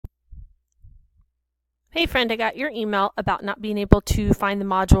Hey friend, I got your email about not being able to find the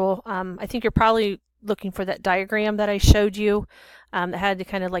module. I think you're probably looking for that diagram that I showed you that had the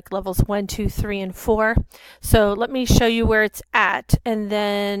kind of like levels 1, 2, 3, and 4. So let me show you where it's at, and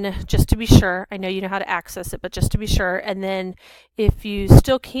then just to be sure, I know you know how to access it, but just to be sure, and then if you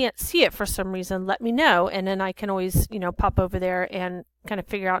still can't see it for some reason, let me know, and then I can always, pop over there and kind of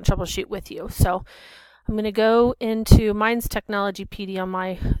figure out and troubleshoot with you. So I'm going to go into mine's Technology PD on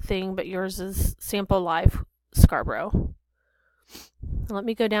my thing, but yours is Sample Live Scarborough. Let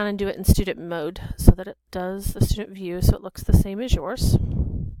me go down and do it in student mode so that it does the student view so it looks the same as yours.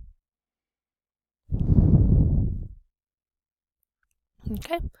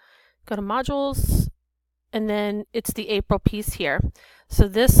 Okay, go to modules, and then it's the April piece here. So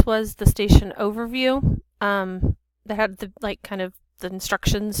this was the station overview that had the kind of the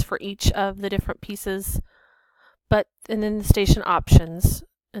instructions for each of the different pieces, and then the station options,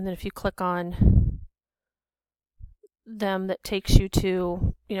 and then if you click on them, that takes you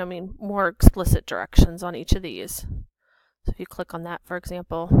to more explicit directions on each of these. So if you click on that, for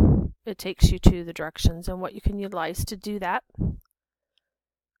example, it takes you to the directions and what you can utilize to do that.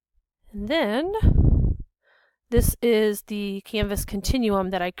 And then this is the Canvas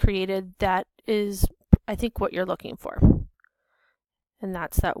continuum that I created that is, I think, what you're looking for. And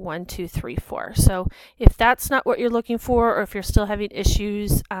that's that 1, 2, 3, 4. So if that's not what you're looking for, or if you're still having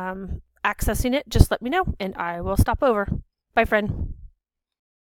issues accessing it, just let me know and I will stop over. Bye, friend.